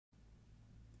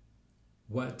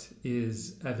What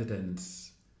is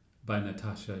Evidence by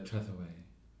Natasha Trethewey.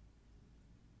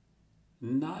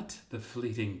 Not the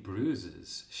fleeting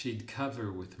bruises she'd cover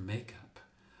with makeup,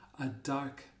 a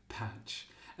dark patch,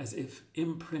 as if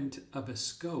imprint of a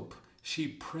scope she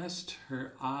pressed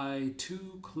her eye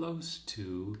too close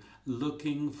to,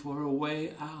 looking for a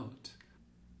way out.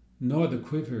 Nor the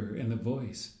quiver in the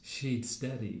voice she'd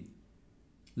steady,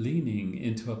 leaning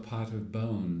into a pot of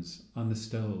bones on the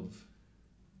stove.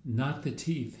 Not the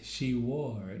teeth she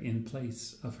wore in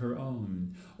place of her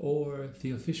own, or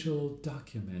the official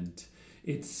document,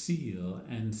 its seal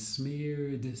and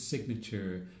smeared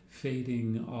signature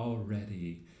fading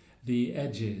already, the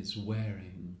edges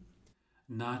wearing.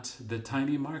 Not the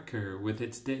tiny marker with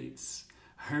its dates,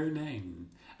 her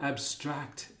name,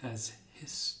 abstract as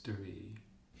history.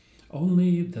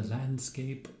 Only the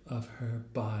landscape of her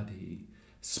body,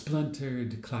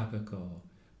 splintered clavicle,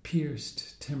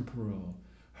 pierced temporal,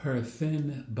 her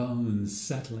thin bones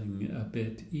settling a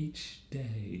bit each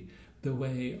day, the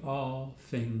way all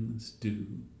things do.